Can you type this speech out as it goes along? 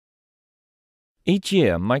Each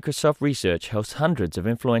year, Microsoft Research hosts hundreds of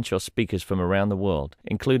influential speakers from around the world,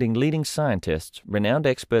 including leading scientists, renowned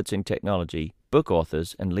experts in technology, book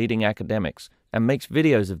authors, and leading academics, and makes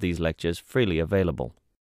videos of these lectures freely available.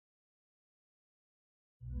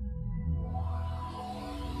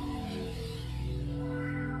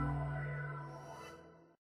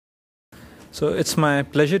 So it's my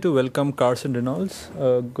pleasure to welcome Carson Reynolds,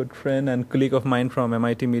 a good friend and colleague of mine from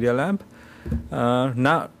MIT Media Lab.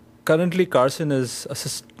 Currently, Carson is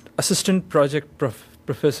assistant project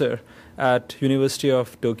professor at University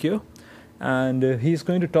of Tokyo, and he's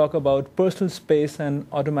going to talk about personal space and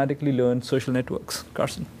automatically learned social networks.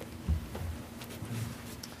 Carson.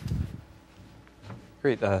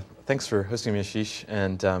 Great. Thanks for hosting me, Ashish.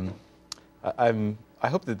 And I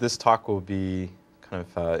hope that this talk will be kind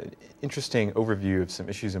of interesting overview of some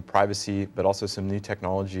issues in privacy, but also some new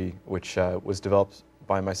technology which was developed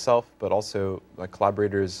by myself, but also my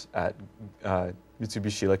collaborators at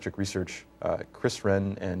Mitsubishi Electric Research, Chris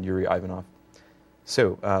Wren and Yuri Ivanov.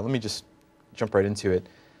 So let me just jump right into it.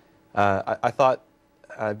 I thought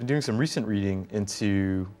I've been doing some recent reading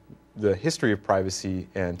into the history of privacy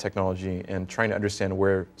and technology and trying to understand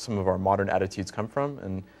where some of our modern attitudes come from.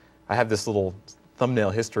 And I have this little thumbnail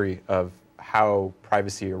history of how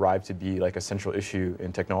privacy arrived to be like a central issue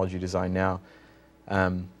in technology design now.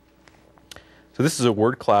 So this is a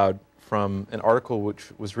word cloud from an article which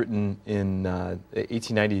was written in the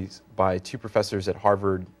 1890s by two professors at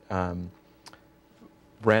Harvard,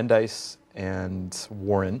 Brandeis and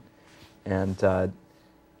Warren. And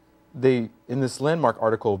they, in this landmark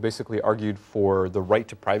article, basically argued for the right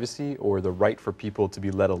to privacy or the right for people to be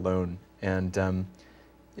let alone. And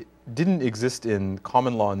it didn't exist in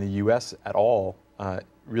common law in the US at all,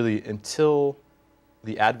 really until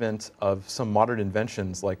the advent of some modern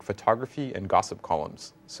inventions like photography and gossip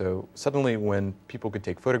columns. So suddenly when people could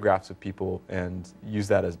take photographs of people and use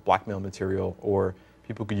that as blackmail material, or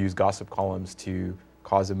people could use gossip columns to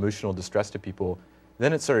cause emotional distress to people,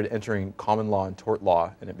 then it started entering common law and tort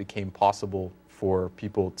law, and it became possible for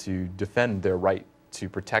people to defend their right to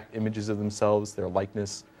protect images of themselves, their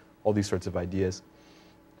likeness, all these sorts of ideas.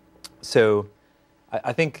 So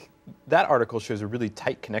I think that article shows a really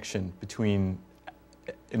tight connection between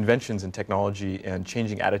inventions in technology and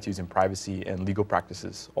changing attitudes in privacy and legal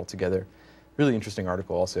practices altogether. Really interesting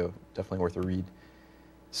article, also definitely worth a read.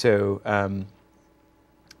 So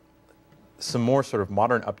some more sort of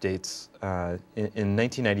modern updates. In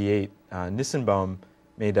 1998, Nissenbaum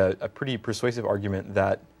made a pretty persuasive argument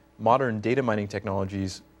that modern data mining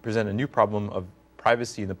technologies present a new problem of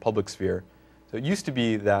privacy in the public sphere. So it used to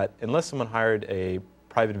be that unless someone hired a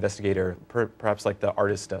private investigator, perhaps like the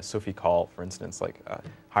artist Sophie Kahl, for instance,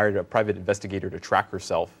 hired a private investigator to track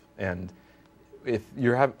herself, and if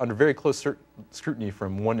you're under very close scrutiny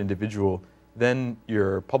from one individual, then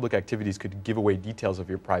your public activities could give away details of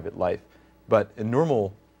your private life. But in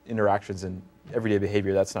normal interactions and everyday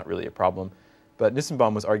behavior, that's not really a problem. But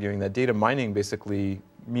Nissenbaum was arguing that data mining basically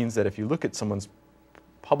means that if you look at someone's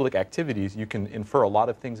public activities, you can infer a lot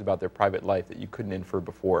of things about their private life that you couldn't infer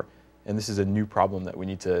before. And this is a new problem that we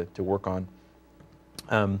need to work on.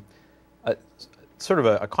 Sort of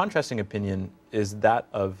a contrasting opinion is that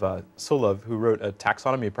of Solov, who wrote a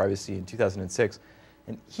taxonomy of privacy in 2006.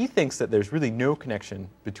 And he thinks that there's really no connection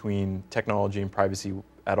between technology and privacy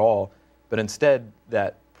at all, but instead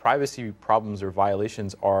that privacy problems or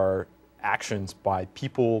violations are actions by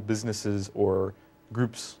people, businesses, or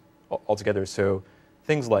groups altogether. So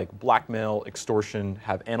things like blackmail, extortion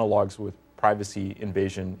have analogs with privacy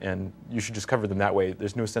invasion, and you should just cover them that way.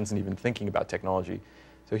 There's no sense in even thinking about technology.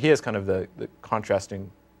 So he has kind of the contrasting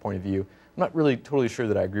point of view. I'm not really totally sure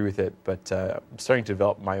that I agree with it, but I'm starting to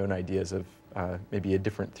develop my own ideas of maybe a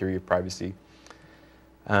different theory of privacy.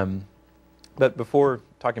 But before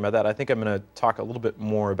talking about that, I think I'm going to talk a little bit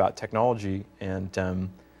more about technology and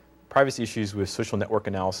privacy issues with social network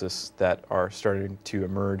analysis that are starting to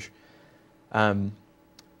emerge. An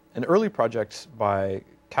early project by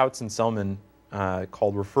Kautz and Selman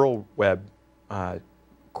called Referral Web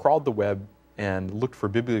crawled the web and looked for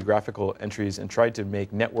bibliographical entries and tried to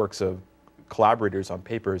make networks of collaborators on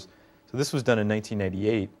papers. So this was done in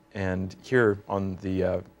 1998, and here on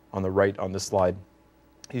the right on this slide,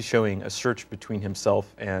 he's showing a search between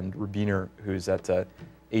himself and Rabiner, who's at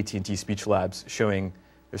AT&T Speech Labs, showing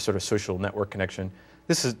their sort of social network connection.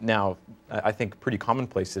 This is now, I think, pretty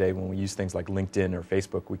commonplace today. When we use things like LinkedIn or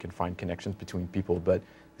Facebook, we can find connections between people, but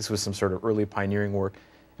this was some sort of early pioneering work.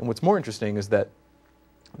 And what's more interesting is that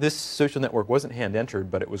this social network wasn't hand-entered,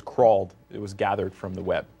 but it was crawled. It was gathered from the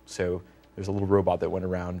web. So there's a little robot that went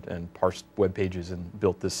around and parsed web pages and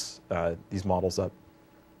built these models up.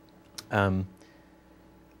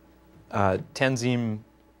 Tanzim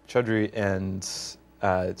Chaudhry and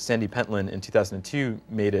Sandy Pentland in 2002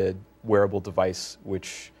 made a wearable device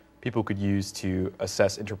which people could use to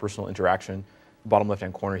assess interpersonal interaction. The bottom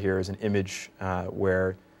left-hand corner here is an image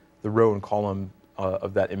where the row and column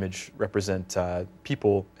of that image represent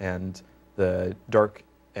people, and the dark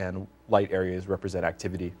and light areas represent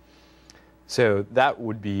activity. So that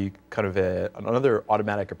would be kind of another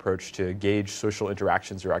automatic approach to gauge social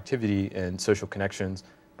interactions or activity and social connections,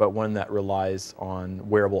 but one that relies on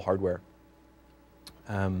wearable hardware.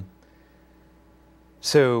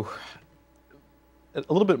 So a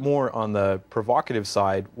little bit more on the provocative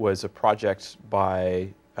side was a project by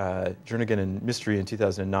Jernigan and Mystery in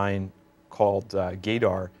 2009 called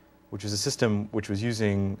Gaydar, which is a system which was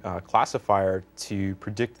using a classifier to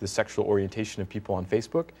predict the sexual orientation of people on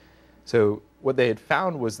Facebook. So what they had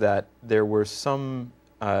found was that there were some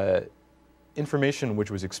information which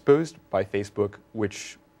was exposed by Facebook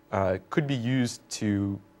which could be used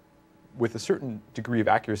to, with a certain degree of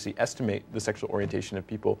accuracy, estimate the sexual orientation of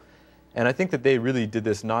people. And I think that they really did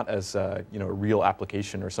this not as a real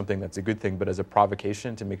application or something that's a good thing, but as a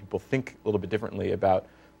provocation to make people think a little bit differently about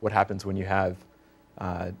what happens when you have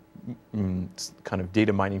kind of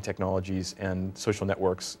data mining technologies and social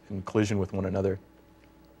networks in collision with one another.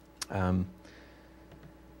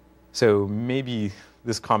 So maybe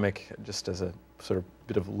this comic, just as a sort of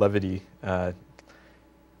bit of levity,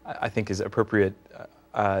 I think is appropriate.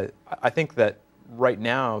 I think that right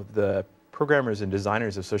now the programmers and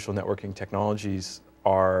designers of social networking technologies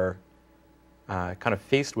are kind of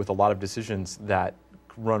faced with a lot of decisions that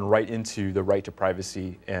run right into the right to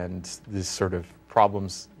privacy and these sort of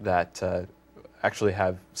problems that actually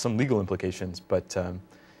have some legal implications, but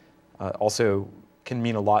also can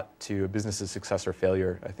mean a lot to a business's success or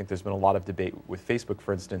failure. I think there's been a lot of debate with Facebook,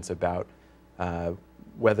 for instance, about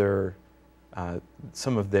whether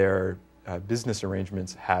some of their business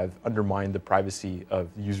arrangements have undermined the privacy of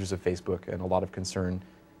users of Facebook, and a lot of concern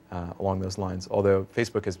along those lines. Although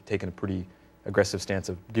Facebook has taken a pretty aggressive stance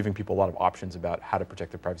of giving people a lot of options about how to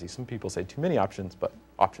protect their privacy. Some people say too many options, but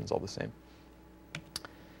options all the same.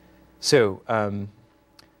 So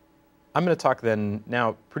I'm going to talk then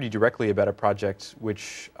now pretty directly about a project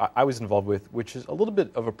which I was involved with, which is a little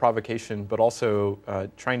bit of a provocation, but also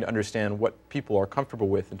trying to understand what people are comfortable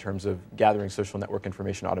with in terms of gathering social network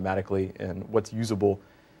information automatically and what's usable.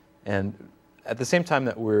 And at the same time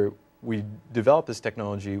that we developed this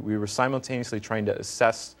technology, we were simultaneously trying to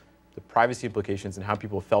assess the privacy implications and how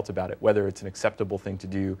people felt about it, whether it's an acceptable thing to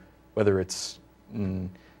do, whether it's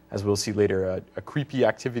as we'll see later, a creepy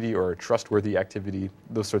activity or a trustworthy activity,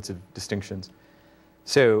 those sorts of distinctions.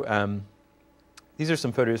 So these are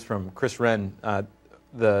some photos from Chris Wren.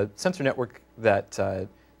 The sensor network that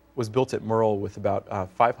was built at MERL with about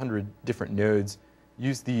 500 different nodes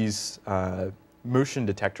used these motion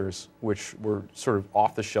detectors, which were sort of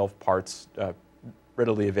off-the-shelf parts,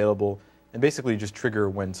 readily available, and basically just trigger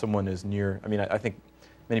when someone is near. I mean, I think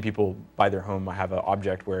many people by their home have an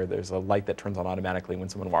object where there's a light that turns on automatically when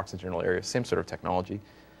someone walks into general areas. Same sort of technology.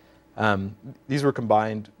 These were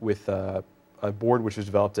combined with a board which was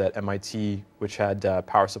developed at MIT, which had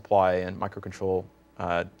power supply and microcontrol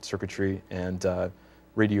circuitry and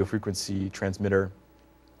radio frequency transmitter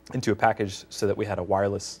into a package so that we had a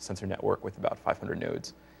wireless sensor network with about 500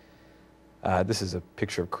 nodes. This is a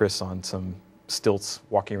picture of Chris on some stilts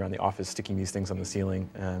walking around the office, sticking these things on the ceiling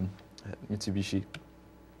at Mitsubishi.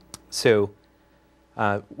 So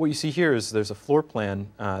what you see here is there's a floor plan,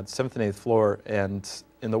 7th and 8th floor, and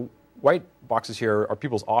in the white boxes here are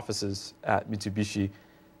people's offices at Mitsubishi.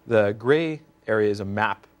 The gray area is a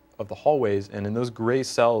map of the hallways, and in those gray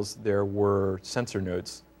cells there were sensor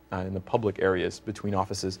nodes in the public areas between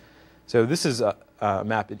offices. So this is a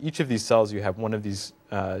map. In each of these cells you have one of these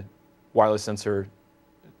wireless sensor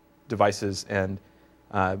devices, and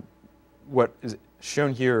what is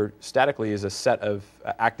shown here statically is a set of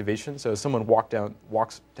activations. So as someone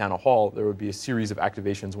walks down a hall, there would be a series of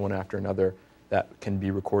activations one after another that can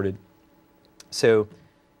be recorded. So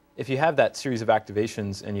if you have that series of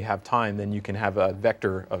activations and you have time, then you can have a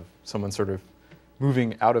vector of someone sort of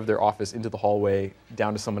moving out of their office into the hallway,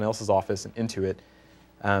 down to someone else's office and into it.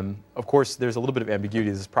 Of course, there's a little bit of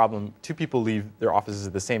ambiguity. There's this problem. Two people leave their offices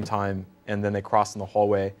at the same time, and then they cross in the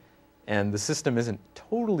hallway. And the system isn't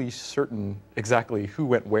totally certain exactly who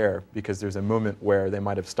went where, because there's a moment where they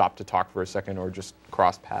might have stopped to talk for a second or just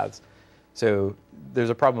crossed paths. So there's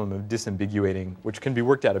a problem of disambiguating, which can be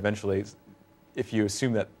worked out eventually. If you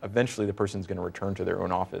assume that eventually the person's going to return to their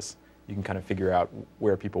own office, you can kind of figure out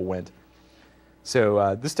where people went.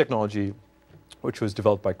 So this technology, which was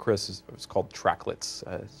developed by Chris, is called tracklets.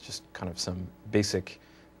 It's just kind of some basic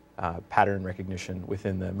pattern recognition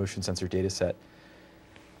within the motion sensor data set.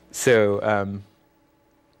 So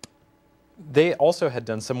they also had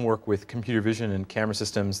done some work with computer vision and camera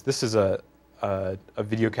systems. This is a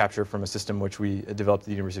video capture from a system which we developed at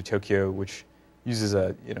the University of Tokyo, which uses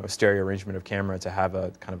a stereo arrangement of camera to have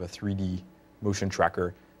a kind of a 3D motion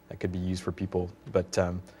tracker that could be used for people. But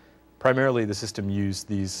primarily the system used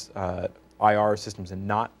these IR systems and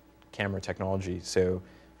not camera technology. So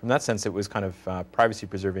from that sense, it was kind of privacy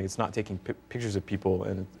preserving. It's not taking pictures of people,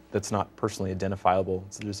 and that's not personally identifiable.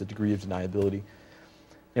 So there's a degree of deniability.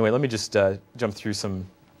 Anyway, let me just jump through some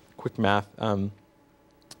quick math.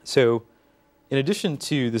 So in addition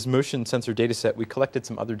to this motion sensor data set, we collected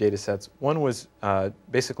some other data sets. One was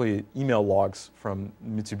basically email logs from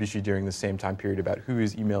Mitsubishi during the same time period about who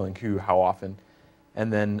is emailing who, how often.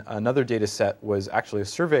 And then another data set was actually a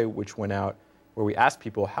survey which went out where we asked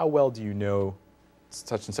people, how well do you know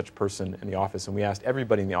such and such person in the office? And we asked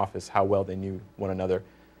everybody in the office how well they knew one another.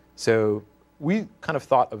 So we kind of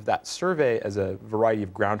thought of that survey as a variety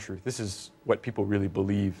of ground truth. This is what people really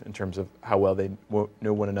believe in terms of how well they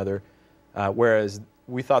know one another. Whereas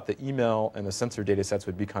we thought the email and the sensor data sets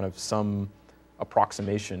would be kind of some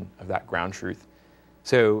approximation of that ground truth.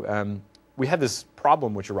 So we had this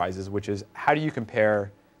problem which arises, which is how do you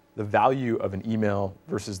compare the value of an email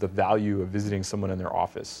versus the value of visiting someone in their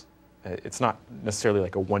office? It's not necessarily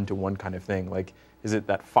like a one-to-one kind of thing. Like, is it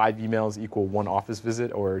that 5 emails equal 1 office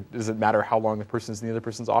visit, or does it matter how long the person's in the other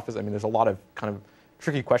person's office? I mean, there's a lot of kind of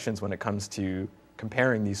tricky questions when it comes to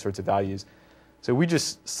comparing these sorts of values. So we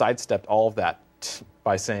just sidestepped all of that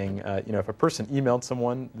by saying, if a person emailed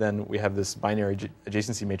someone, then we have this binary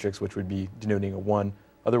adjacency matrix, which would be denoting a 1.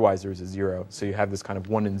 Otherwise, there's a 0. So you have this kind of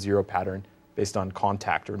 1 and 0 pattern based on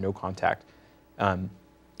contact or no contact.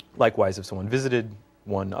 Likewise, if someone visited,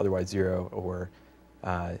 1, otherwise 0, or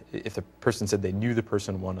if the person said they knew the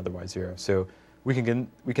person, 1, otherwise 0. So we can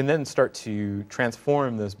then start to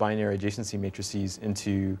transform those binary adjacency matrices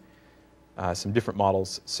into some different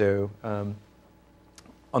models. So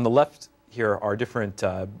on the left here are different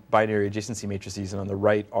binary adjacency matrices, and on the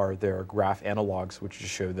right are their graph analogs, which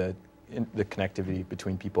just show the connectivity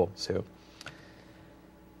between people. So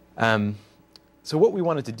what we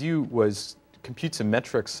wanted to do was compute some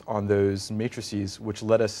metrics on those matrices, which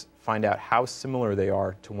let us find out how similar they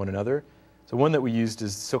are to one another. So one that we used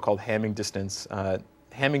is so-called Hamming distance.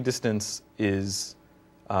 Hamming distance is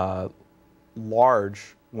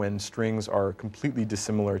large when strings are completely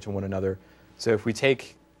dissimilar to one another. So if we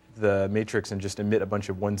take the matrix and just emit a bunch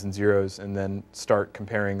of 1s and 0s and then start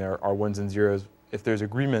comparing our 1s and 0s, if there's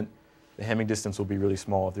agreement, the Hamming distance will be really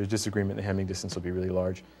small. If there's disagreement, the Hamming distance will be really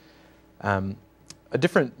large. A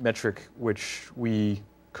different metric which we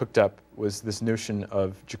cooked up was this notion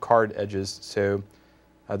of Jacquard edges. So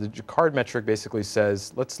the Jacquard metric basically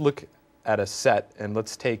says, let's look at a set and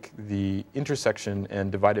let's take the intersection and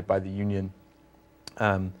divide it by the union.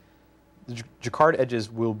 The Jacquard edges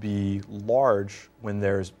will be large when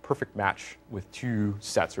there's perfect match with 2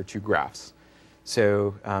 sets or 2 graphs.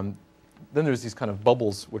 So then there's these kind of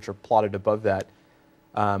bubbles which are plotted above that.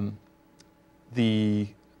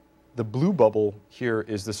 The blue bubble here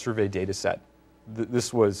is the survey data set.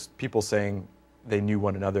 This was people saying they knew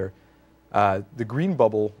one another. The green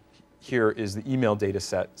bubble here is the email data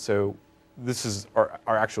set. So this is our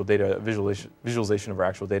actual data, visualization of our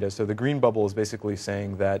actual data. So the green bubble is basically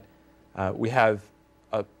saying that we have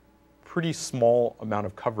a pretty small amount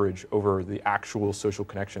of coverage over the actual social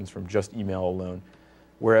connections from just email alone.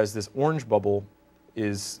 Whereas this orange bubble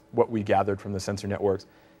is what we gathered from the sensor networks.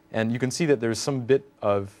 And you can see that there's some bit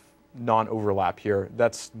of non-overlap here.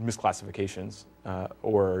 That's misclassifications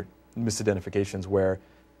or misidentifications where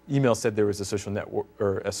email said there was a social network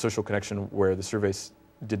or a social connection where the surveys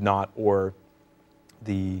did not, or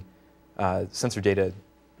the sensor data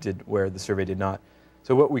did where the survey did not.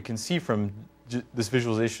 So what we can see from this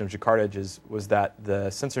visualization of Jacquard edges was that the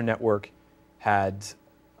sensor network had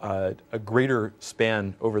a greater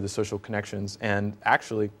span over the social connections, and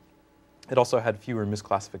actually it also had fewer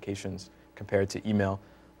misclassifications compared to email.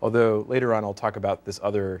 Although later on I'll talk about this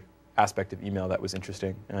other aspect of email that was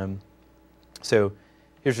interesting. So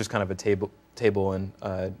here's just kind of a table and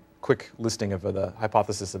a quick listing of the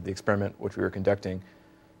hypothesis of the experiment which we were conducting,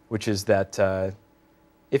 which is that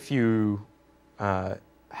if you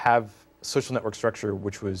have social network structure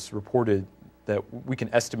which was reported, that we can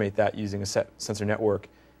estimate that using a sensor network.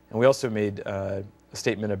 And we also made a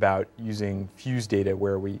statement about using fuse data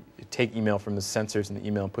where we take email from the sensors and the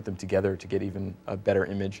email and put them together to get even a better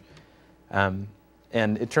image. And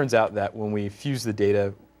it turns out that when we fuse the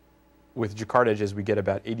data with Jacquard edges, we get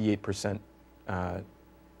about 88%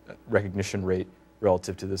 recognition rate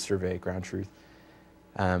relative to the survey ground truth.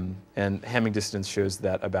 And Hamming distance shows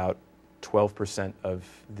that about 12% of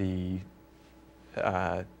the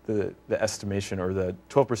estimation, or the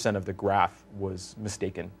 12% of the graph, was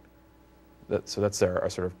mistaken. So that's our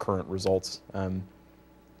sort of current results.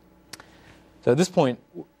 So at this point,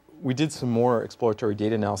 we did some more exploratory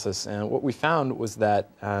data analysis, and what we found was that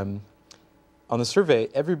on the survey,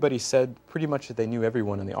 everybody said pretty much that they knew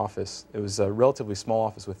everyone in the office. It was a relatively small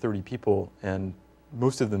office with 30 people, and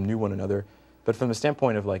most of them knew one another. But from the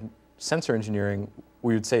standpoint of like sensor engineering,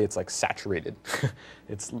 we would say it's like saturated.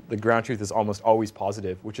 The ground truth is almost always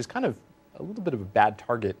positive, which is kind of a little bit of a bad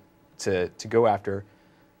target to go after.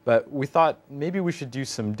 But we thought maybe we should do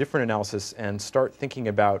some different analysis and start thinking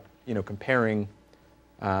about, comparing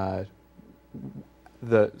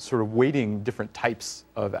the sort of weighting different types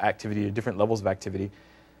of activity to different levels of activity.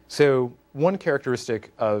 So one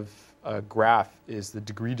characteristic of a graph is the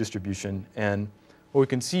degree distribution. And what we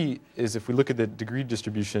can see is if we look at the degree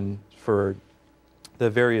distribution for the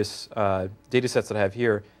various data sets that I have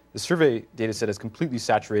here, the survey data set is completely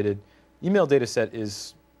saturated. Email data set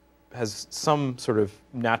has some sort of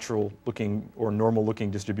natural looking or normal looking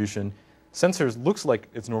distribution. Sensors looks like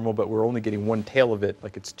it's normal, but we're only getting one tail of it,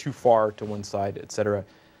 like it's too far to one side, et cetera.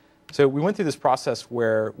 So we went through this process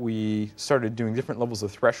where we started doing different levels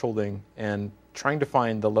of thresholding and trying to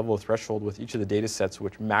find the level of threshold with each of the data sets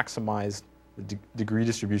which maximized the degree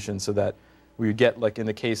distribution, so that we would get, like in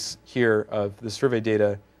the case here of the survey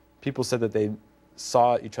data, people said that they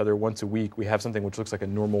saw each other once a week. We have something which looks like a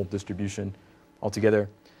normal distribution altogether.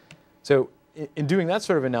 So in doing that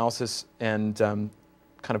sort of analysis and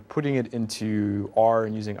kind of putting it into R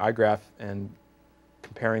and using iGraph and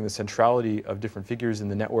comparing the centrality of different figures in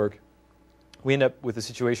the network, we end up with a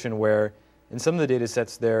situation where in some of the data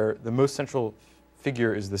sets there, the most central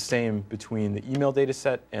figure is the same between the email data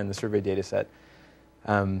set and the survey data set.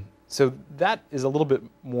 So that is a little bit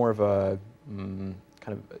more of a kind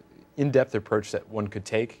of in-depth approach that one could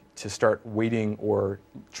take to start weighting or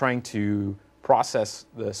trying to process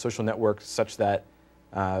the social network such that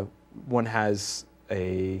one has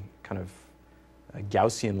a kind of a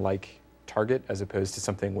Gaussian-like target as opposed to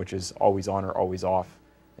something which is always on or always off.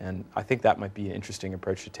 And I think that might be an interesting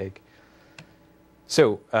approach to take.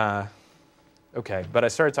 So, okay, but I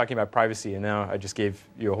started talking about privacy, and now I just gave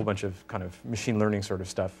you a whole bunch of kind of machine learning sort of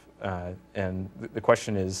stuff. And the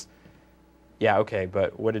question is, yeah, okay,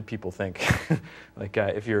 but what did people think? Like,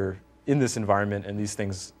 if you're in this environment and these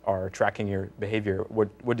things are tracking your behavior,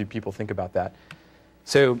 what do people think about that?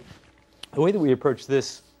 So the way that we approached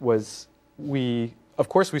this was of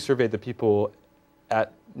course, we surveyed the people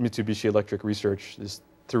at Mitsubishi Electric Research, there's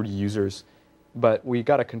 30 users, but we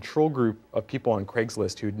got a control group of people on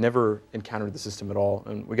Craigslist who'd never encountered the system at all,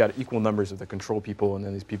 and we got equal numbers of the control people and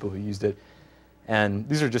then these people who used it. And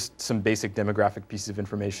these are just some basic demographic pieces of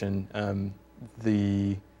information. I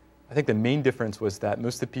think the main difference was that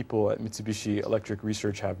most of the people at Mitsubishi Electric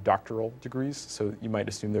Research have doctoral degrees, so you might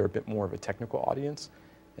assume they're a bit more of a technical audience.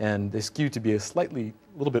 And they skew to be a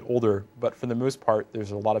little bit older, but for the most part,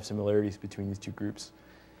 there's a lot of similarities between these two groups.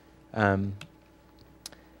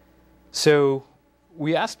 So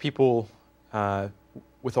we asked people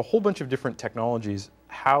with a whole bunch of different technologies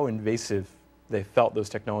how invasive they felt those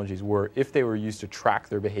technologies were if they were used to track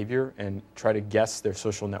their behavior and try to guess their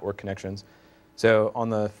social network connections. So on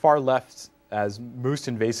the far left, as most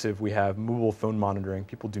invasive, we have mobile phone monitoring.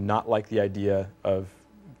 People do not like the idea of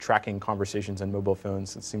tracking conversations on mobile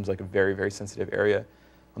phones. It seems like a very, very sensitive area.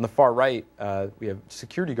 On the far right, we have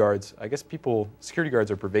security guards. I guess security guards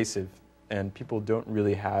are pervasive, and people don't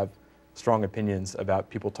really have strong opinions about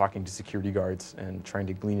people talking to security guards and trying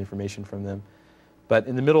to glean information from them. But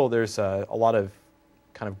in the middle, there's a lot of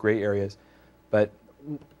kind of gray areas. But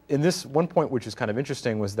in this one point, which is kind of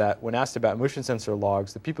interesting, was that when asked about motion sensor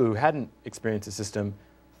logs, the people who hadn't experienced the system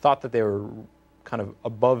thought that they were kind of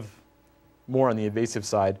above, more on the invasive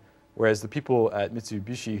side, whereas the people at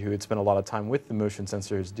Mitsubishi who had spent a lot of time with the motion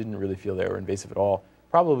sensors didn't really feel they were invasive at all,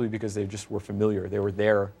 probably because they just were familiar. They were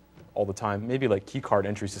there all the time, maybe like key card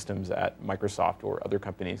entry systems at Microsoft or other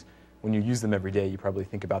companies. When you use them every day, you probably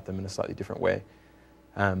think about them in a slightly different way.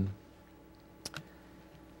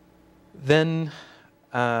 Then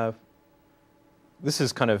this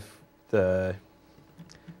is kind of the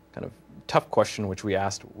kind of tough question which we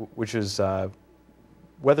asked, which is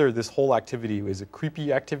whether this whole activity is a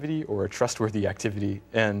creepy activity or a trustworthy activity.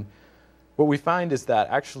 And what we find is that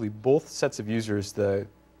actually both sets of users, the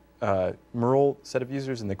MERL set of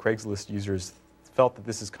users and the Craigslist users, felt that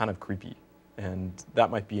this is kind of creepy. And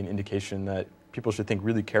that might be an indication that people should think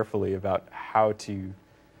really carefully about how to,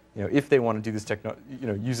 if they want to do this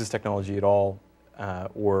use this technology at all,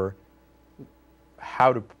 or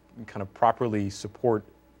how to kind of properly support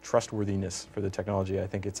trustworthiness for the technology. I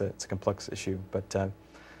think it's a complex issue. But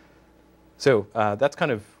so that's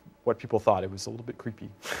kind of what people thought. It was a little bit creepy.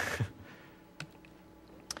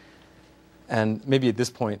 And maybe at this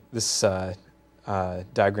point, this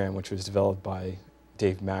diagram, which was developed by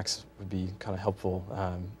Dave Max, would be kind of helpful.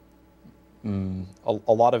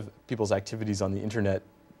 A lot of people's activities on the internet,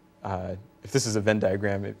 if this is a Venn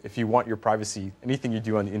diagram, if you want your privacy, anything you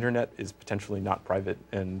do on the internet is potentially not private,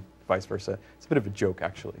 and vice versa. It's a bit of a joke,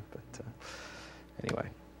 actually, but anyway.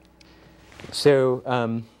 So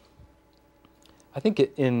I think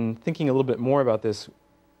in thinking a little bit more about this,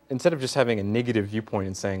 instead of just having a negative viewpoint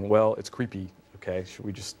and saying, well, it's creepy, okay, should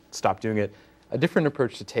we just stop doing it? A different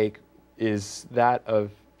approach to take is that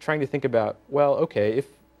of trying to think about, well, okay, if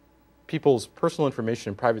people's personal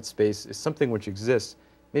information in private space is something which exists,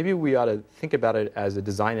 maybe we ought to think about it as a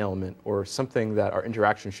design element or something that our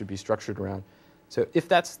interaction should be structured around. So if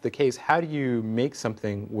that's the case, how do you make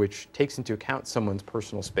something which takes into account someone's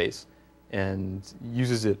personal space and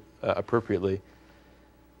uses it appropriately?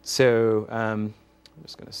 So I'm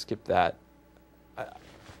just going to skip that.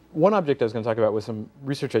 One object I was going to talk about was some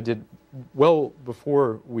research I did well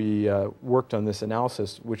before we worked on this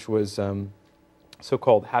analysis, which was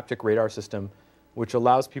so-called haptic radar system, which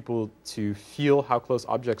allows people to feel how close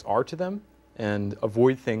objects are to them and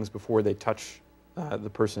avoid things before they touch the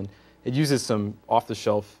person. It uses some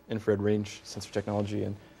off-the-shelf infrared range sensor technology,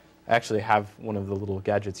 and I actually have one of the little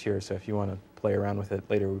gadgets here, so if you want to play around with it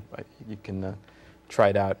later, you can try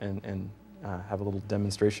it out and have a little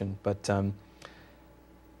demonstration. But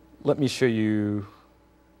let me show you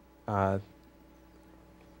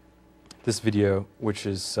this video, which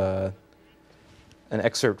is an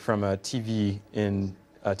excerpt from a TV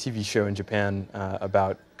show in Japan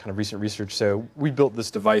about kind of recent research. So we built this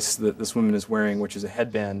device that this woman is wearing, which is a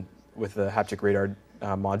headband with the haptic radar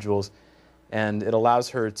modules, and it allows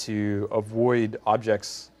her to avoid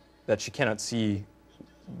objects that she cannot see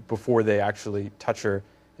before they actually touch her,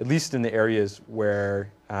 at least in the areas where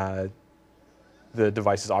the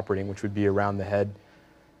device is operating, which would be around the head.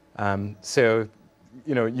 So,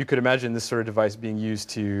 you could imagine this sort of device being used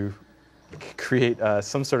to create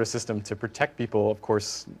some sort of system to protect people, of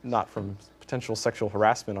course, not from potential sexual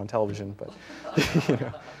harassment on television, but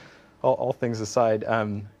all things aside.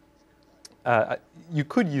 You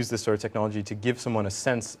could use this sort of technology to give someone a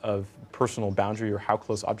sense of personal boundary or how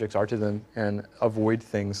close objects are to them and avoid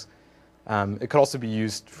things. It could also be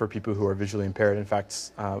used for people who are visually impaired. In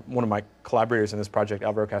fact, one of my collaborators in this project,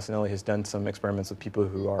 Alvaro Casanelli, has done some experiments with people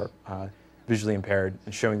who are visually impaired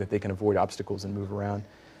and showing that they can avoid obstacles and move around.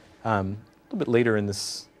 A little bit later in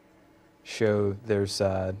this show, there's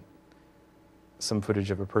some footage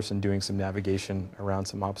of a person doing some navigation around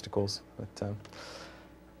some obstacles. But,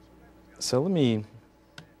 so let me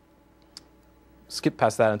skip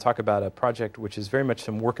past that and talk about a project which is very much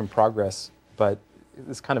some work in progress, but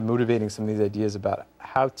it's kind of motivating some of these ideas about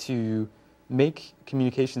how to make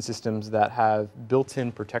communication systems that have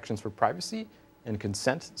built-in protections for privacy and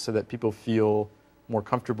consent so that people feel more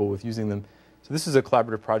comfortable with using them. So this is a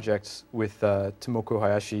collaborative project with Tomoko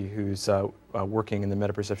Hayashi, who's working in the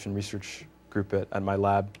meta-perception research group at my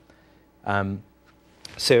lab.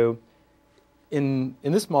 So in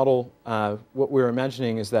this model, what we're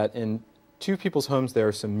imagining is that in two people's homes there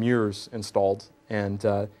are some mirrors installed,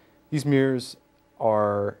 and these mirrors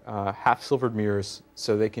are half-silvered mirrors,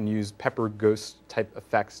 so they can use pepper ghost type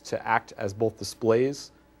effects to act as both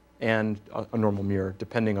displays and a normal mirror,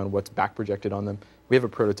 depending on what's back projected on them. We have a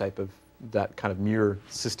prototype of that kind of mirror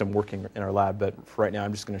system working in our lab, but for right now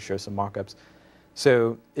I'm just going to show some mock-ups.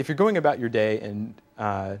 So if you're going about your day and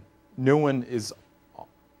no one is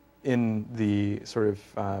in the sort of,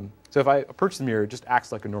 so if I approach the mirror, it just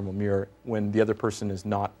acts like a normal mirror when the other person is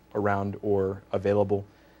not around or available.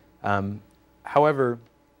 However,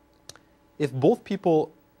 if both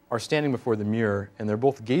people are standing before the mirror and they're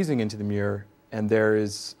both gazing into the mirror and there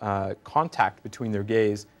is contact between their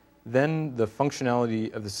gaze, then the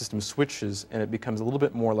functionality of the system switches and it becomes a little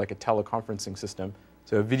bit more like a teleconferencing system.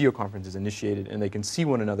 So a video conference is initiated and they can see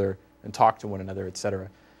one another and talk to one another, etc.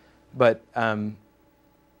 But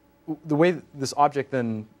the way this object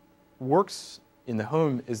then works in the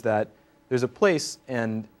home is that there's a place,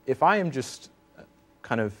 and if I am just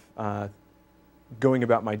kind of going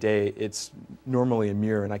about my day, it's normally a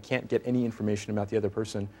mirror and I can't get any information about the other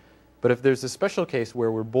person. But if there's a special case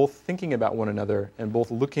where we're both thinking about one another and both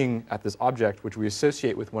looking at this object which we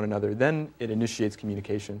associate with one another, then it initiates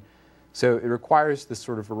communication. So it requires this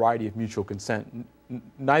sort of variety of mutual consent.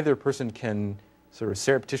 Neither person can sort of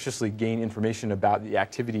surreptitiously gain information about the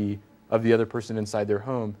activity of the other person inside their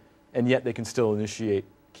home, and yet they can still initiate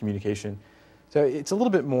communication. So it's a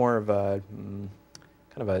little bit more of a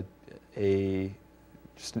kind of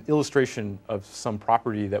just an illustration of some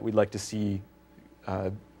property that we'd like to see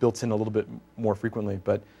built in a little bit more frequently.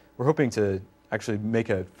 But we're hoping to actually make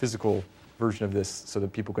a physical version of this so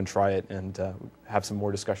that people can try it and have some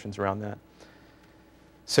more discussions around that.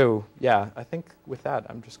 So yeah, I think with that,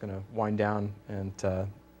 I'm just going to wind down, and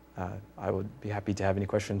I would be happy to have any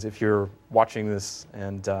questions. If you're watching this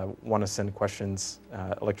and want to send questions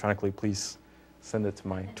electronically, please send it to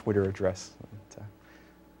my Twitter address. And,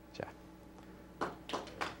 yeah.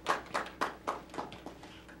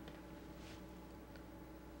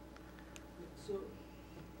 So,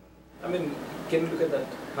 I mean, can you look at that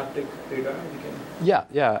haptic data?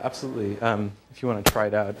 Yeah, absolutely. If you want to try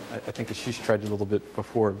it out, I think Ashish tried it a little bit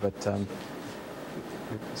before, but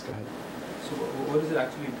let's go ahead. So what is it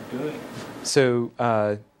actually doing? So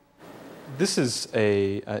this is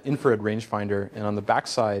an infrared rangefinder, and on the back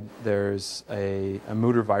side there's a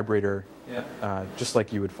motor vibrator, just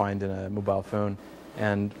like you would find in a mobile phone.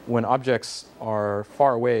 And when objects are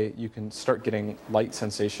far away, you can start getting light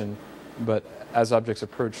sensation, but as objects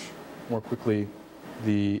approach more quickly,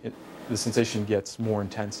 the sensation gets more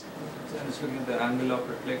intense. And it's looking at the angle of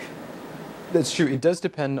reflection. That's true. It does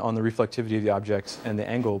depend on the reflectivity of the object and the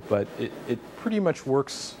angle, but it pretty much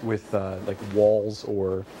works with like walls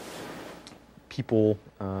or people.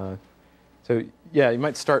 So yeah, you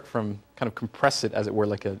might start from kind of compress it, as it were,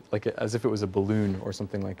 as if it was a balloon or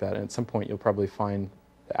something like that. And at some point, you'll probably find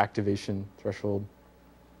the activation threshold.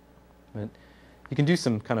 But you can do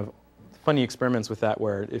some kind of funny experiments with that,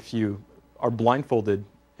 where if you are blindfolded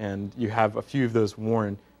and you have a few of those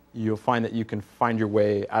worn, you'll find that you can find your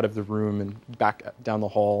way out of the room and back down the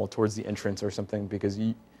hall towards the entrance or something, because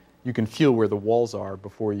you can feel where the walls are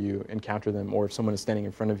before you encounter them, or if someone is standing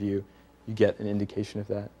in front of you, you get an indication of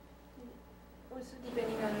that. Also,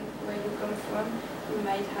 depending on where you come from, you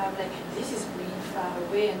might have like, this is really far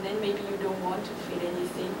away, and then maybe you don't want to feel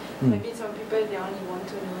anything. Maybe some people, they only want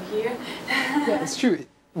to know here. Yeah, it's true.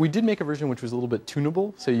 We did make a version which was a little bit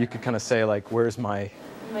tunable, so you could kind of say, like, where's my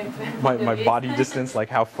body distance, like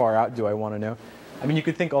how far out do I want to know? I mean, you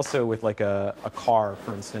could think also with like a car,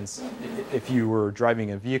 for instance. If you were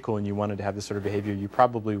driving a vehicle and you wanted to have this sort of behavior, you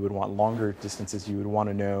probably would want longer distances. You would want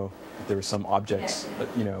to know if there were some objects,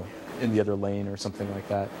 you know, in the other lane or something like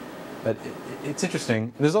that. But it's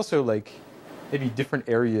interesting. There's also like maybe different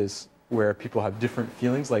areas where people have different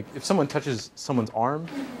feelings. Like if someone touches someone's arm,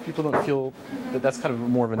 people don't feel that that's kind of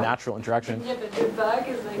more of a natural interaction. Yeah, but the back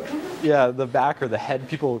is like... Yeah, the back or the head,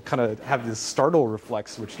 people kind of have this startle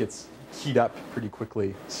reflex which gets keyed up pretty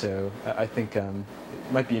quickly. So I think it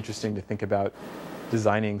might be interesting to think about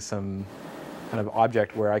designing some kind of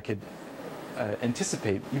object where I could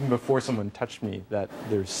anticipate, even before someone touched me, that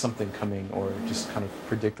there's something coming, or just kind of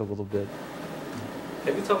predict a little bit.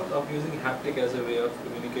 Have you thought of using haptic as a way of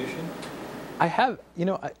communication? I have. You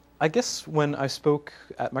know, I guess when I spoke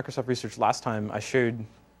at Microsoft Research last time, I showed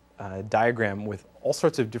a diagram with all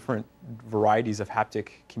sorts of different varieties of haptic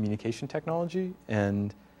communication technology.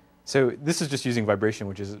 And so this is just using vibration,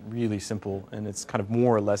 which is really simple, and it's kind of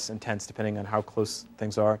more or less intense depending on how close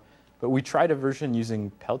things are. But we tried a version using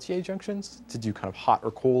Peltier junctions to do kind of hot or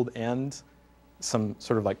cold, and some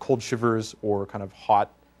sort of like cold shivers or kind of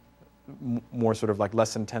hot, more sort of like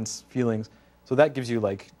less intense feelings. So that gives you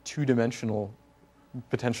like two-dimensional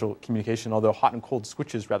potential communication, although hot and cold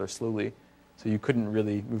switches rather slowly, so you couldn't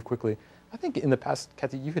really move quickly. I think in the past,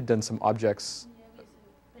 Kathy, you had done some objects.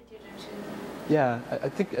 Yeah, I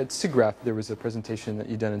think at SIGGRAPH there was a presentation that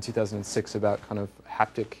you'd done in 2006 about kind of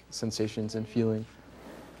haptic sensations and feeling.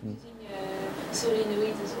 Using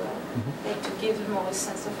solenoids as well, like to give more a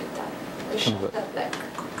sense of a short tap.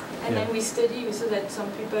 And then we saw that some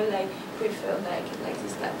people like prefer like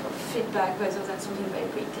this type of feedback rather than something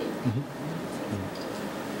vibrating.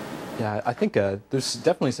 Yeah, I think there's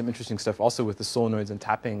definitely some interesting stuff also with the solenoids and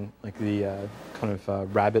tapping, like the kind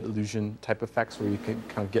of rabbit illusion type effects, where you can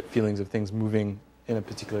kind of get feelings of things moving in a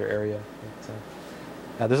particular area.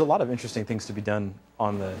 But, there's a lot of interesting things to be done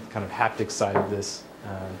on the kind of haptic side of this,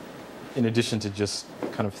 in addition to just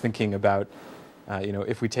kind of thinking about you know,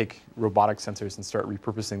 if we take robotic sensors and start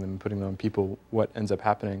repurposing them and putting them on people, what ends up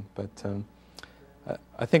happening. But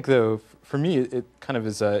I think, though, for me, it kind of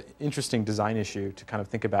is an interesting design issue to kind of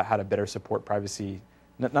think about how to better support privacy,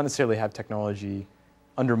 not necessarily have technology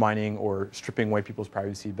undermining or stripping away people's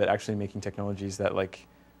privacy, but actually making technologies that, like,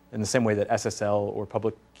 in the same way that SSL or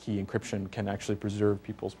public key encryption can actually preserve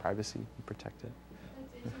people's privacy and protect it.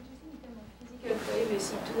 It's interesting in terms of physical you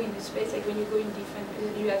see too in the space, like when you go in different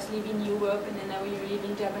places, you have live in Europe and then now you live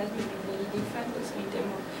in Japan, maybe really different, also in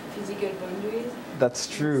terms of physical boundaries. That's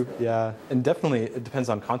true, yeah. And definitely it depends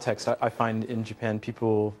on context. I find in Japan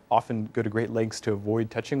people often go to great lengths to avoid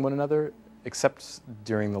touching one another, except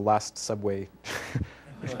during the last subway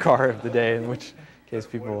car of the day, in which case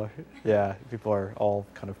people are all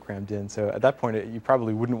kind of crammed in. So at that point, you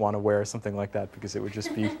probably wouldn't want to wear something like that because it would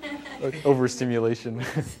just be overstimulation.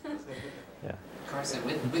 Yeah. Carson,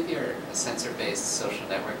 with your sensor-based social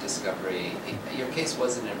network discovery, your case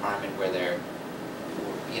was an environment where there,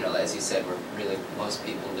 as you said, where really most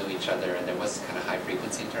people knew each other and there was kind of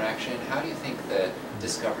high-frequency interaction. How do you think the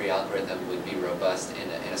discovery algorithm would be robust in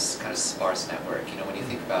a kind of sparse network? When you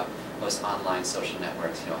think about most online social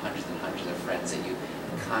networks, hundreds and hundreds of friends that you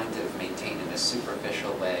kind of maintain in a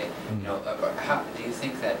superficial way. How do you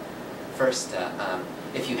think that first,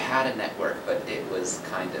 if you had a network but it was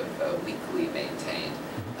kind of weakly maintained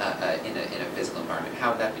in a physical environment,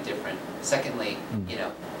 how would that be different? Secondly,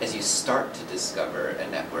 as you start to discover a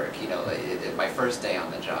network, my first day on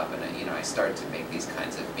the job, and I start to make these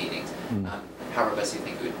kinds of meetings. How robust do you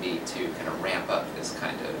think it would be to kind of ramp up this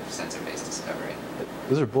kind of sensor-based discovery?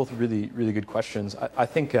 Those are both really, really good questions. I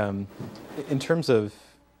think in terms of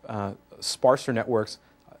sparser networks,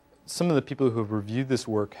 some of the people who have reviewed this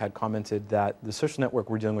work had commented that the social network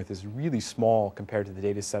we're dealing with is really small compared to the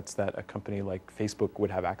data sets that a company like Facebook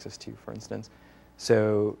would have access to, for instance.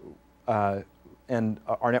 So, and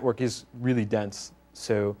our network is really dense.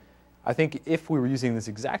 So I think if we were using this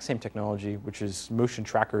exact same technology, which is motion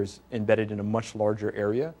trackers embedded in a much larger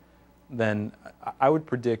area, then I would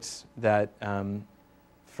predict that,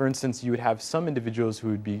 for instance, you would have some individuals who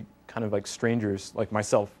would be kind of like strangers, like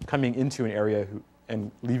myself, coming into an area and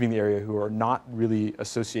leaving the area who are not really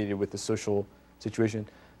associated with the social situation.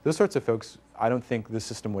 Those sorts of folks, I don't think this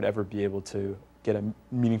system would ever be able to get a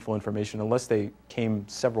meaningful information unless they came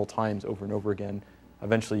several times over and over again.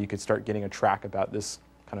 Eventually you could start getting a track about this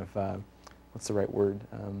kind of, what's the right word?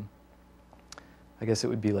 I guess it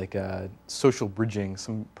would be like a social bridging,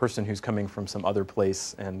 some person who's coming from some other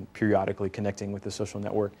place and periodically connecting with the social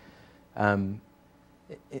network.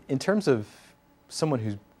 In terms of someone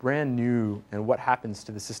who's brand new and what happens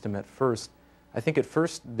to the system at first, I think at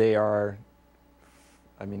first they are,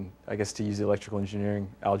 I guess to use the electrical engineering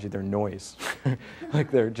analogy, they're noise. Like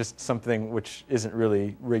they're just something which isn't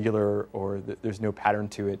really regular or there's no pattern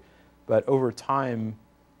to it. But over time,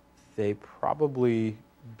 they probably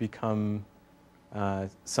become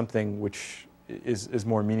something which is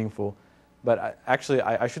more meaningful. But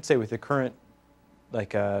I should say with the current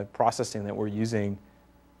processing that we're using,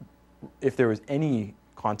 if there was any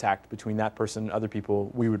contact between that person and other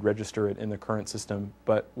people, we would register it in the current system.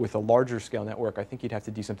 But with a larger scale network, I think you'd have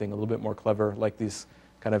to do something a little bit more clever, like this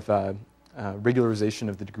kind of regularization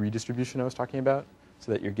of the degree distribution I was talking about,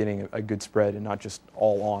 so that you're getting a good spread and not just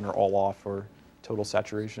all on or all off or total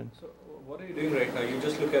saturation. So what are you doing right now? You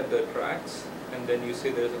just look at the tracks and then you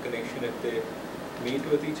say there's a connection if they meet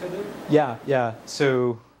with each other? Yeah.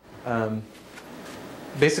 So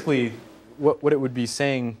basically, what it would be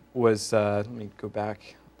saying was, let me go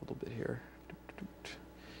back a little bit here.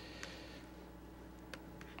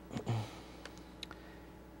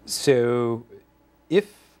 So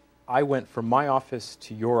if I went from my office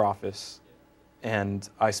to your office and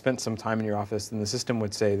I spent some time in your office, then the system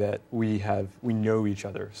would say that we know each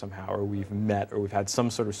other somehow, or we've met, or we've had some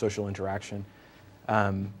sort of social interaction.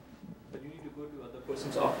 But you need to go to other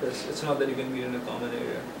person's office. It's not that you can meet in a common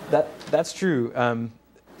area. That's true.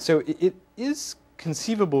 So it is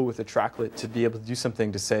conceivable with a tracklet to be able to do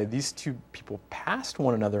something to say these two people passed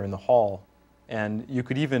one another in the hall, and you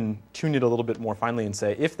could even tune it a little bit more finely and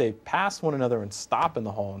say if they pass one another and stop in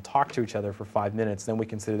the hall and talk to each other for 5 minutes, then we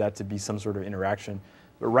consider that to be some sort of interaction.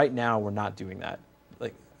 But right now we're not doing that.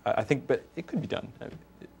 I think, but it could be done. So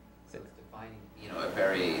it's defining, a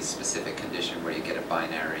very specific condition where you get a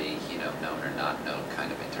binary, known or not known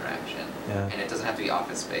kind of interaction. Yeah. And it doesn't have to be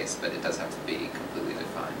office space, but it does have to be completely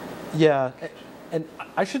defined. Yeah, and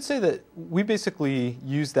I should say that we basically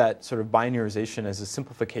use that sort of binarization as a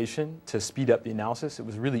simplification to speed up the analysis. It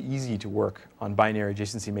was really easy to work on binary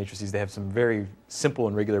adjacency matrices. They have some very simple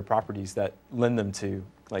and regular properties that lend them to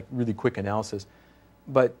really quick analysis.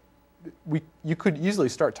 But you could easily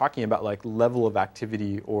start talking about level of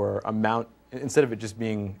activity or amount. Instead of it just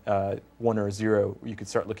being 1 or 0, you could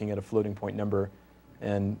start looking at a floating point number.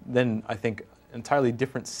 And then I think an entirely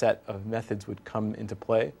different set of methods would come into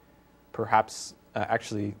play. Perhaps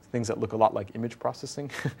actually things that look a lot like image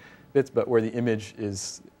processing bits, but where the image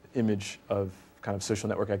is image of kind of social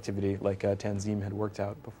network activity like Tanzim had worked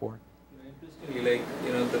out before. Interesting. Like,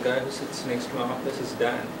 the guy who sits next to my office is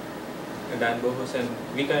Dan Bohus, and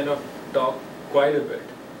we kind of talk quite a bit,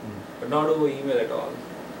 but not over email at all.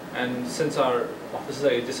 And since our offices are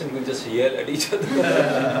adjacent, we'll just yell at each other.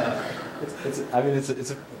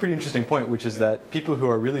 It's a pretty interesting point, which is that people who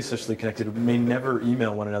are really socially connected may never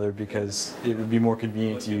email one another because it would be more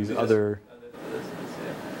convenient to use other.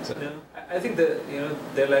 So, I think that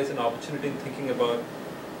there lies an opportunity in thinking about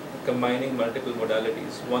combining multiple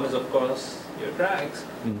modalities. One is, of course, your tracks,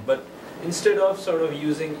 but instead of sort of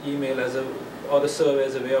using email or the survey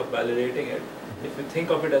as a way of validating it, if you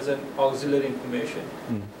think of it as an auxiliary information,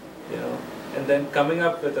 and then coming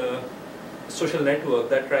up with a social network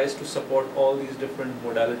that tries to support all these different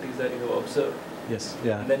modalities that you have observed. Yes,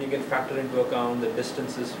 yeah. And then you can factor into account the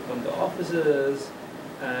distances from the offices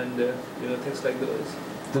and things like those.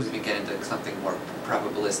 We get into something more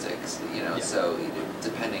probabilistic, so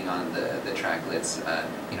depending on the tracklets,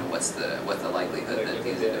 what's the likelihood that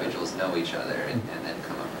these individuals know each other, and then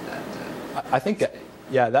come up with that. I think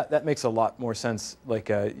that makes a lot more sense. Like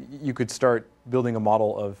you could start building a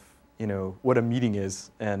model of what a meeting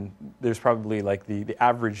is, and there's probably like the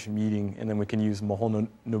average meeting, and then we can use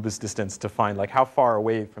Mahalanobis distance to find like how far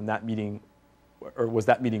away from that meeting, or was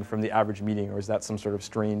that meeting from the average meeting, or is that some sort of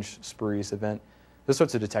strange, spurious event? Those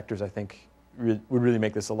sorts of detectors, I think, would really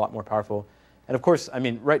make this a lot more powerful. And of course,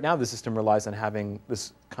 right now the system relies on having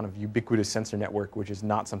this kind of ubiquitous sensor network, which is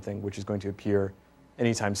not something which is going to appear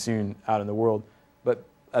anytime soon out in the world. But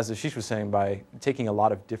as Ashish was saying, by taking a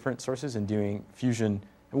lot of different sources and doing fusion,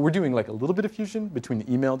 and we're doing like a little bit of fusion between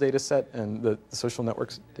the email data set and the social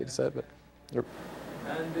networks data set. But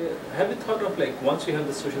and have you thought of, like, once you have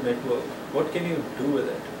the social network, what can you do with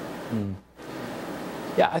it?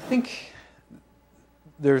 Yeah, I think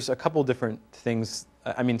there's a couple different things.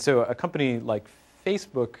 So a company like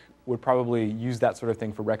Facebook would probably use that sort of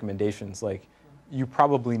thing for recommendations. Like, you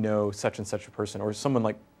probably know such and such a person, or someone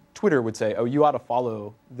like Twitter would say, oh, you ought to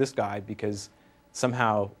follow this guy because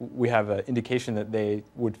somehow we have an indication that they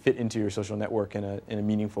would fit into your social network in a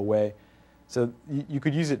meaningful way. So you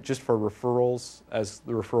could use it just for referrals, as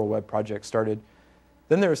the referral web project started.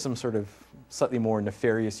 Then there are some sort of slightly more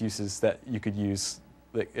nefarious uses that you could use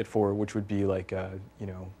it for, which would be like, I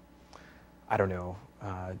don't know,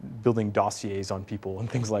 building dossiers on people and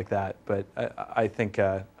things like that. But I think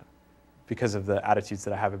because of the attitudes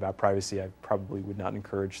that I have about privacy, I probably would not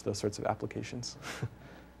encourage those sorts of applications.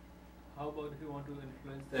 How about if you want to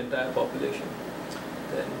influence the entire population?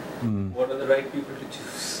 Then what are the right people to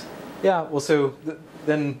choose? Yeah, well, so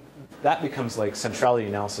then that becomes like centrality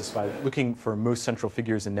analysis. By looking for most central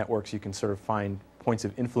figures in networks, you can sort of find points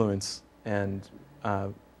of influence. And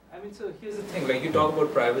so here's the thing, like, you talk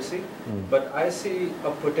about privacy, but I see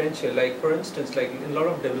a potential, like, for instance, like in a lot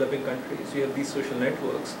of developing countries, you have these social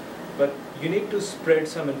networks, but you need to spread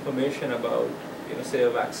some information about, say,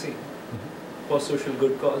 a vaccine for social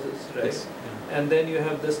good causes, right? Yes. Yeah. And then you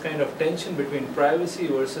have this kind of tension between privacy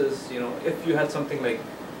versus, if you had something like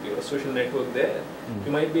a social network there,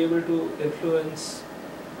 you might be able to influence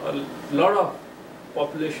a lot of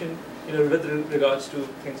population, with regards to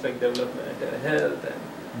things like development and health,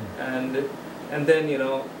 and then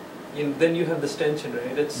then you have this tension,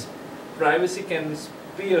 right? It's privacy can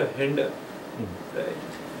be a hinder, right?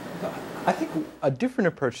 I think a different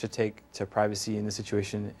approach to take to privacy in this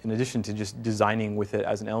situation, in addition to just designing with it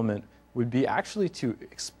as an element, would be actually to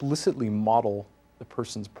explicitly model the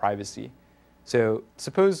person's privacy. So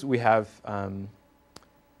suppose we have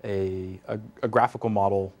a graphical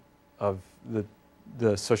model of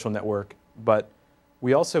the social network, but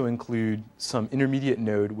we also include some intermediate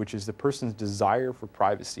node, which is the person's desire for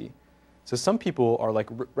privacy. So some people are like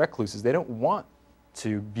recluses. They don't want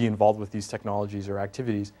to be involved with these technologies or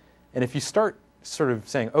activities. And if you start sort of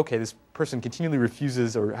saying, okay, this person continually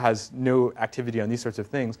refuses or has no activity on these sorts of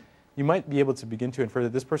things, you might be able to begin to infer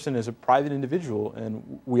that this person is a private individual,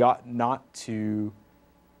 and we ought not to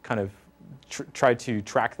kind of try to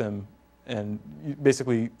track them and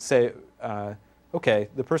basically say, okay,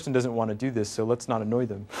 the person doesn't want to do this, so let's not annoy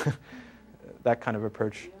them. That kind of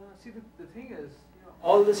approach. Yeah, see, the thing is,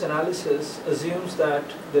 all this analysis assumes that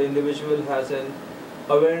the individual has an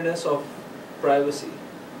awareness of privacy,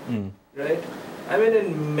 right?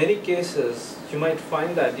 In many cases, you might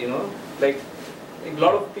find that, like a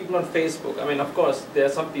lot of people on Facebook, of course, there are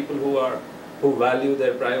some people who value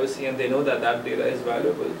their privacy and they know that that data is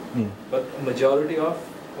valuable, but a majority of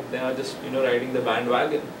them are just, riding the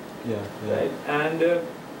bandwagon. Yeah. Right? And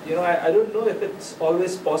I don't know if it's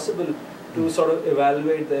always possible to sort of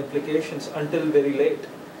evaluate the implications until very late.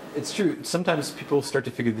 It's true. Sometimes people start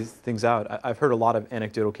to figure these things out. I've heard a lot of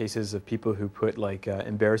anecdotal cases of people who put like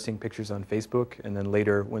embarrassing pictures on Facebook, and then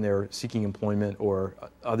later when they're seeking employment or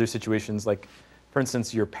other situations, like for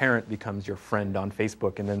instance, your parent becomes your friend on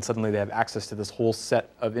Facebook, and then suddenly they have access to this whole set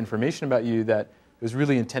of information about you that was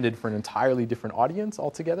really intended for an entirely different audience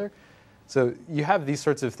altogether. So you have these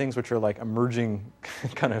sorts of things which are like emerging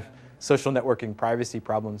kind of social networking privacy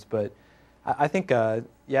problems. But I think,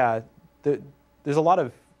 yeah, there's a lot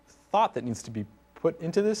of thought that needs to be put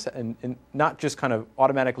into this, and not just kind of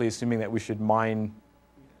automatically assuming that we should mine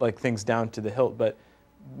like things down to the hilt, but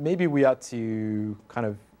maybe we ought to kind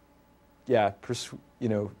of, yeah,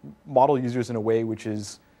 model users in a way which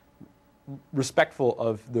is respectful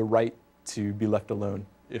of the right to be left alone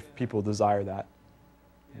if people desire that.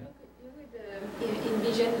 You would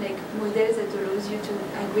envision like models that allows you to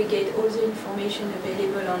aggregate all the information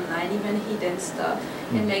available online, even hidden stuff,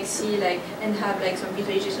 and like see like and have like some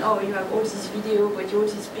visualization. Oh, you have all this video, but you all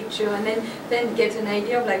this picture, and then get an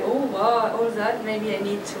idea of like, oh wow, all that. Maybe I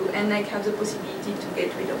need to, and like have the possibility to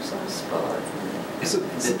get rid of some spots. So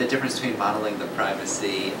the difference between modeling the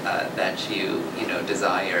privacy that you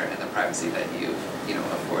desire and the privacy that you've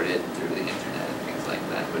afforded through the internet and things like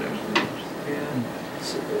that would actually be interesting. Yeah.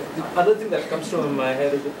 So the other thing that comes to my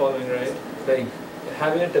head is the following, right? Like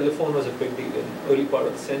having a telephone was a big deal in early part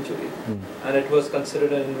of the century, and it was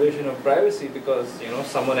considered an invasion of privacy because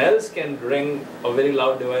someone else can ring a very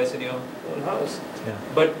loud device in your own house. Yeah.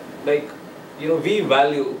 But like we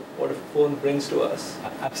value what a phone brings to us.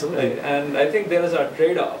 Absolutely. Right? And I think there is our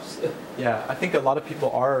trade-offs. Yeah, I think a lot of people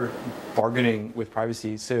are bargaining with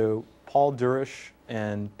privacy. So Paul Durish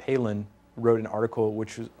and Palin wrote an article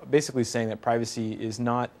which was basically saying that privacy is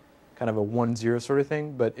not kind of a 1-0 sort of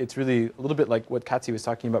thing, but it's really a little bit like what Katsi was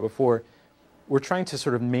talking about before. We're trying to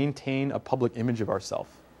sort of maintain a public image of ourselves,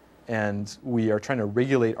 and we are trying to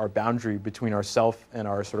regulate our boundary between ourselves and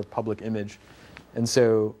our sort of public image. And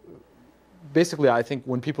so basically, I think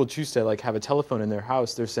when people choose to like have a telephone in their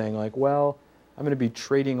house, they're saying like, well, I'm going to be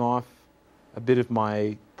trading off a bit of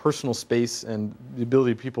my personal space and the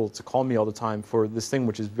ability of people to call me all the time for this thing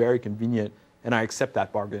which is very convenient, and I accept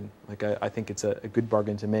that bargain. Like I think it's a good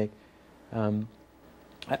bargain to make.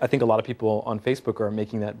 I think a lot of people on Facebook are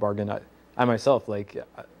making that bargain. I myself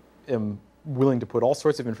am willing to put all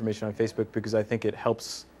sorts of information on Facebook because I think it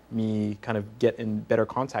helps me kind of get in better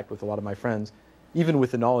contact with a lot of my friends, even with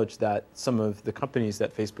the knowledge that some of the companies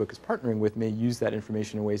that Facebook is partnering with may use that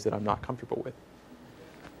information in ways that I'm not comfortable with.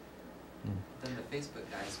 Then the Facebook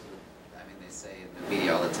guys they say in the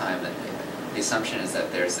media all the time that the assumption is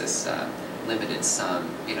that there's this limited sum,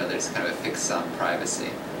 there's kind of a fixed sum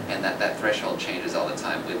privacy, and that threshold changes all the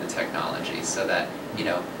time with the technology, so that,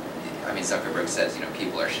 Zuckerberg says,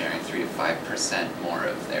 people are sharing 3 to 5% more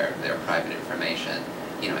of their private information,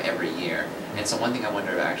 every year. And so one thing I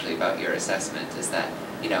wonder actually about your assessment is that,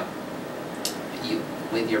 you,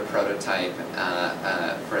 with your prototype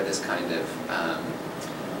for this kind of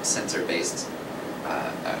sensor-based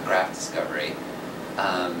graph discovery,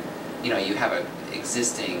 you have an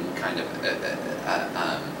existing kind of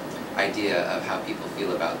idea of how people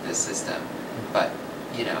feel about this system, but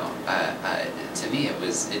to me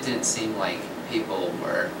it didn't seem like people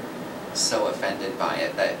were so offended by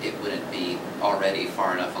it that it wouldn't be already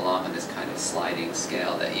far enough along on this kind of sliding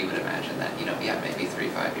scale that you would imagine that maybe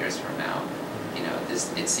 3-5 years from now,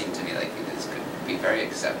 it seemed to me like this could be very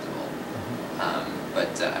acceptable.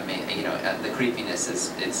 But the creepiness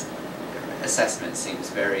is assessment seems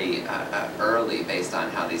very early based on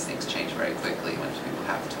how these things change very quickly when people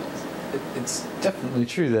have tools. It's definitely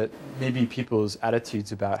true that maybe people's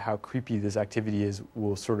attitudes about how creepy this activity is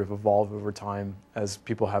will sort of evolve over time as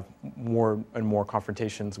people have more and more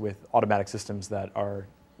confrontations with automatic systems that are,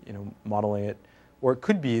 modeling it. Or it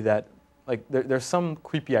could be that like there's some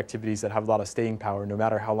creepy activities that have a lot of staying power no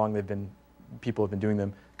matter how long people have been doing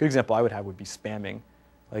them. A good example I would have would be spamming.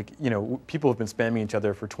 Like, people have been spamming each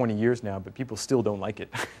other for 20 years now, but people still don't like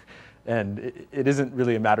it. And it isn't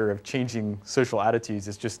really a matter of changing social attitudes.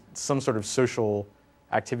 It's just some sort of social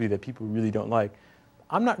activity that people really don't like.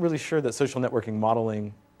 I'm not really sure that social networking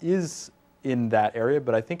modeling is in that area,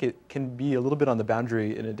 but I think it can be a little bit on the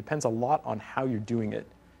boundary, and it depends a lot on how you're doing it.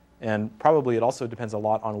 And probably it also depends a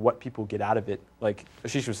lot on what people get out of it. Like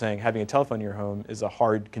Ashish was saying, having a telephone in your home is a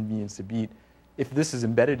hard convenience to beat. If this is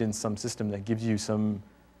embedded in some system that gives you some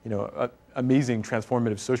amazing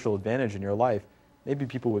transformative social advantage in your life, maybe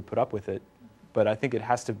people would put up with it. But I think it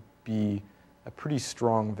has to be a pretty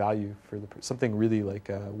strong value for something really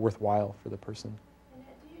worthwhile for the person. And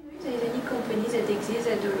do you know if there's any companies that exist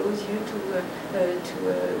that allows you to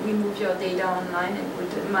remove your data online and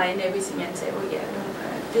would mine everything and say, oh yeah,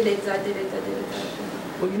 delete that, delete that, delete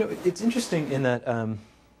that. Well, you know, it's interesting in that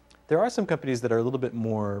there are some companies that are a little bit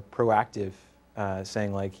more proactive,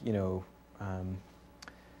 saying like, you know,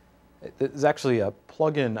 there's actually a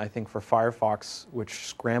plugin, I think, for Firefox which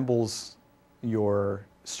scrambles your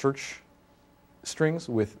search strings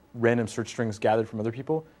with random search strings gathered from other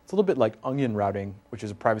people. It's a little bit like onion routing, which is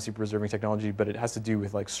a privacy-preserving technology, but it has to do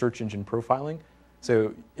with like search engine profiling.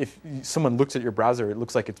 So if someone looks at your browser, it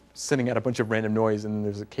looks like it's sending out a bunch of random noise, and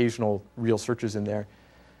there's occasional real searches in there.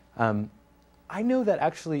 I know that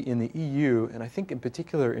actually in the EU, and I think in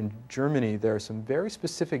particular in Germany, there are some very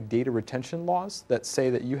specific data retention laws that say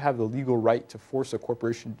that you have the legal right to force a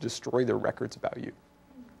corporation to destroy their records about you.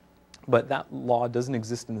 But that law doesn't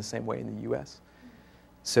exist in the same way in the US.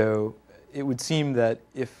 So it would seem that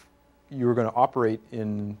if you were going to operate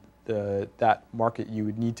in that market, you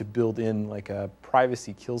would need to build in like a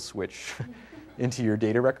privacy kill switch into your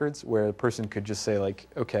data records, where a person could just say like,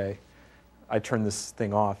 okay, I turn this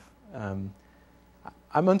thing off.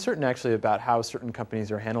 I'm uncertain actually about how certain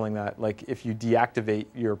companies are handling that. Like if you deactivate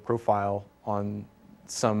your profile on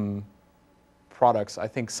some products, I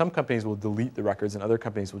think some companies will delete the records and other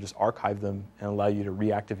companies will just archive them and allow you to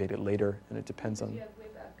reactivate it later, and it depends on... You have web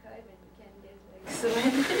archive and you can get like, so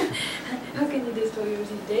how can you destroy your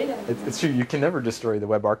data? It's true, you can never destroy the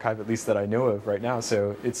web archive, at least that I know of right now,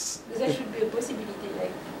 so it's... There should be a possibility,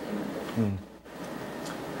 like...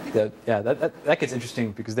 That gets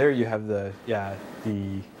interesting, because there you have the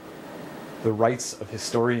rights of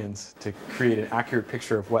historians to create an accurate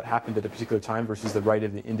picture of what happened at a particular time versus the right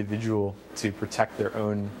of the individual to protect their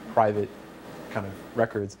own private kind of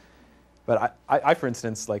records. But I for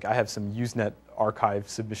instance, like I have some Usenet archive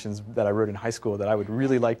submissions that I wrote in high school that I would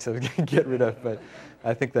really like to get rid of, but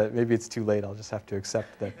I think that maybe it's too late. I'll just have to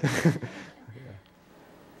accept that.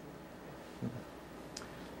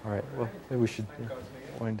 All right, well, maybe we should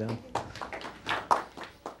wind down.